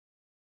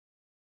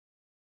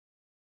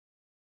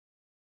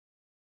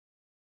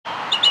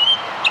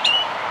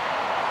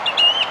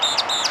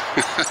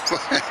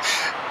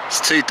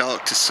It's too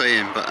dark to see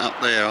him, but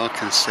up there I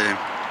can see him.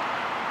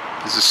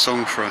 There's a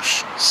song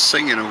thrush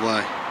singing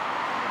away.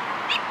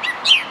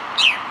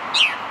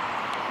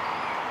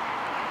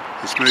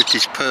 He's moved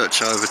his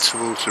perch over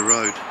towards the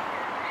road.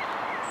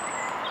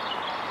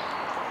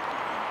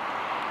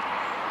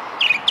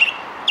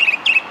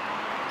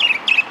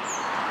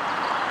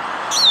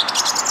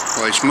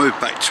 Well, he's moved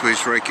back to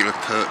his regular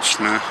perch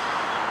now.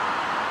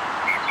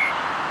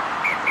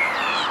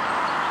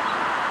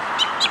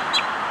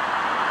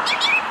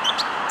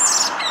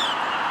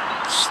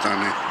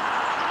 Stunning.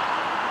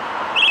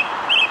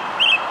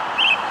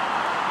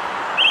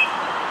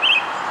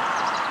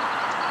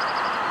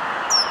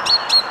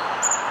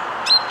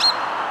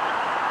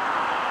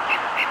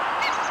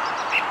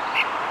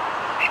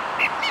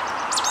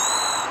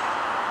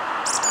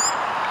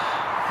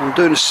 I'm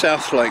doing the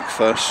South Lake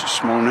first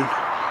this morning.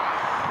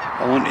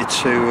 I wanted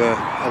to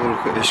have a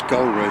look at this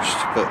gull roost,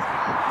 but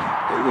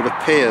it would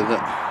appear that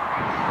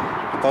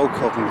the bulk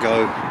of them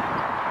go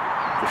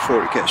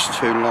before it gets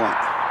too light.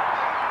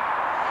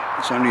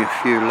 There's only a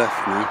few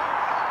left now,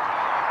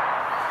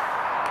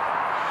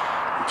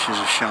 which is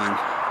a shame.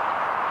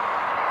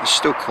 It's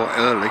still quite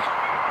early,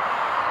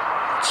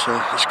 but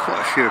there's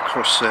quite a few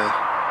across there,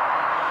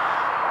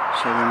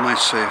 so we may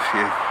see a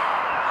few.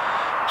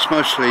 It's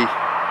mostly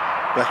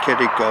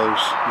black-headed gulls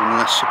and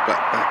lesser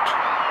black-backed.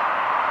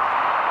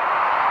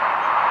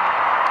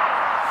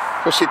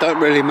 Of course, it don't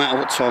really matter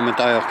what time of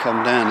day I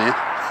come down here.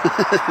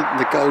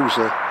 The gulls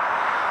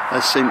they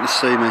seem to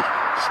see me,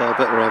 so I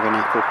better have an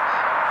apple.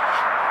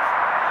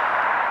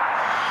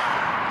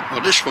 Well,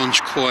 this one's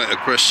quite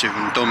aggressive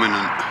and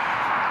dominant.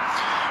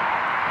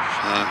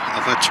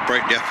 I've had to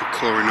break the apple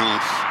core in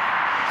half,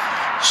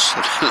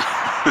 so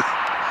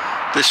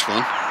this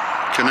one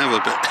can have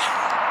a bit,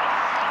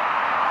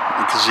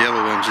 because the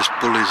other one just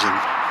bullies him.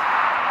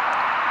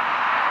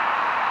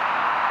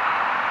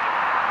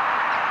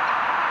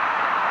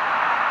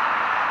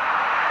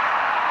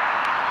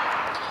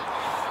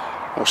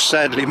 Well,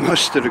 sadly,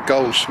 most of the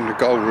gulls from the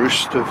gull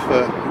roost have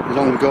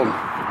long gone.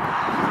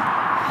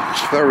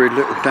 There's very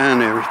little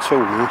down here at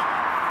all now.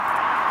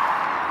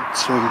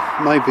 But,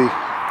 maybe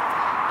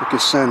the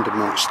gasander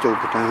might still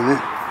be down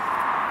there.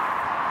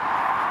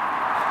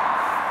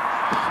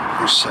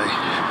 We'll see.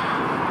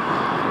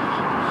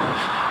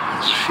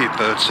 There's a few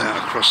birds out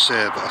across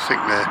there, but I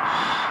think they're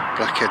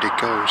black-headed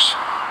gulls.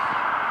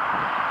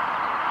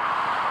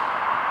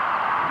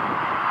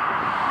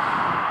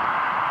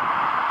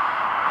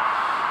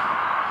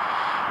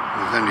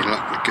 With any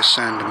luck, the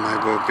gasander may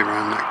well be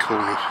around that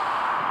corner.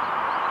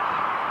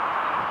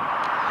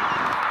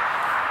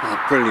 Oh,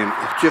 brilliant.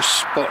 I've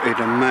just spotted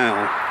a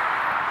male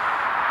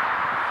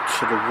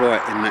to the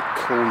right in that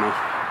corner.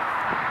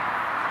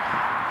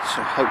 So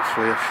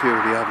hopefully a few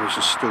of the others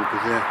will still be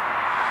there.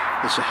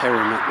 There's a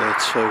heron up there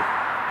too.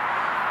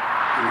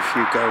 And a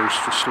few gulls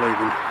just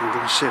leaving. I'm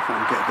going to see if I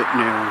can get a bit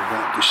nearer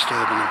without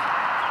disturbing them.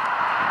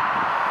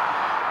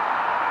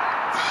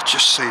 I've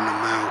just seen a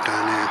male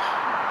down here.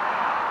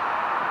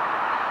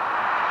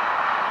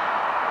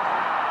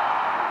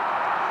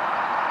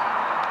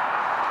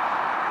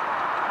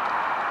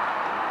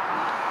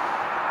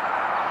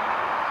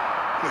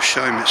 What a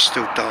shame it's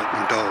still dark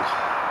and dull.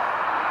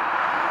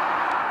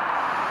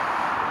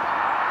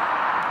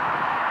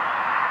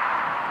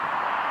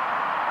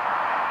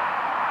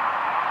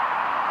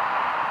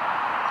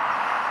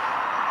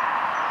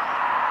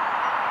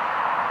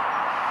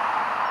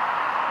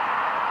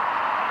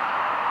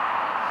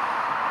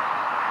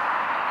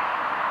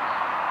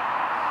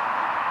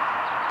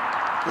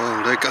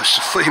 Well, there goes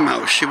the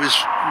female. She was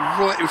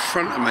right in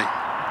front of me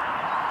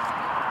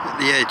at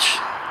the edge.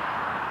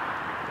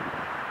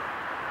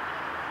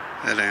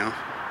 There they are.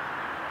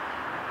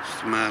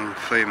 It's the male and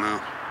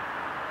female.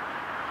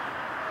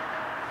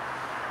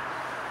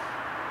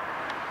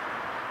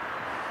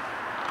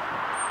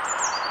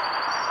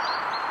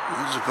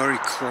 There's a very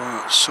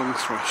quiet song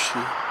thrush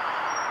here.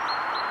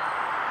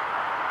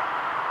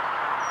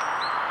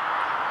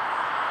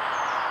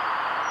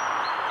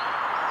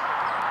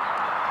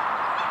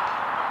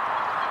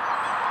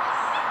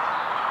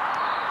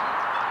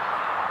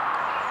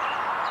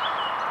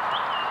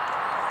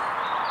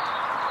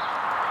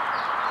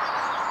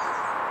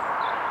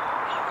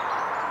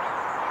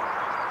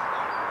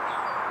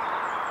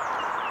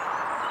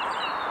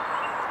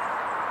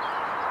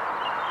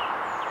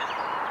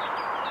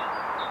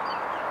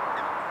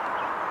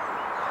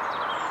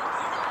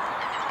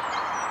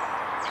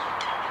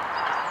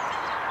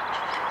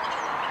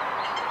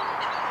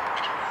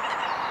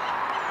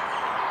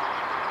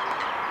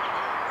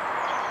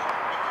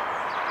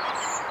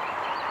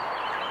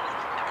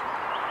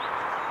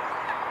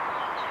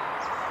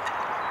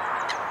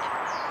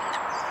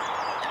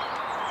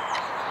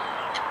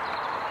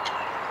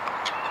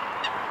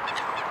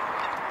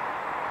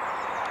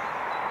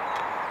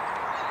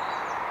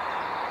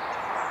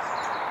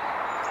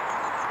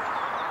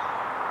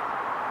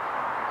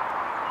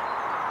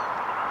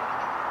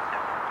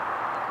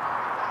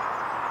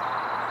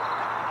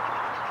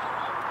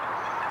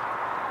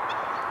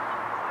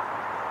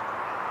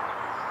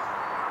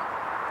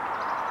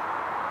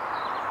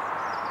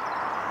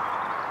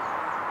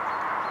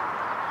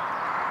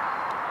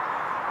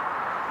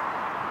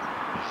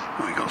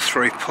 We got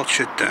three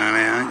pochard down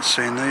here, I ain't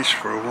seen these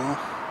for a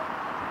while.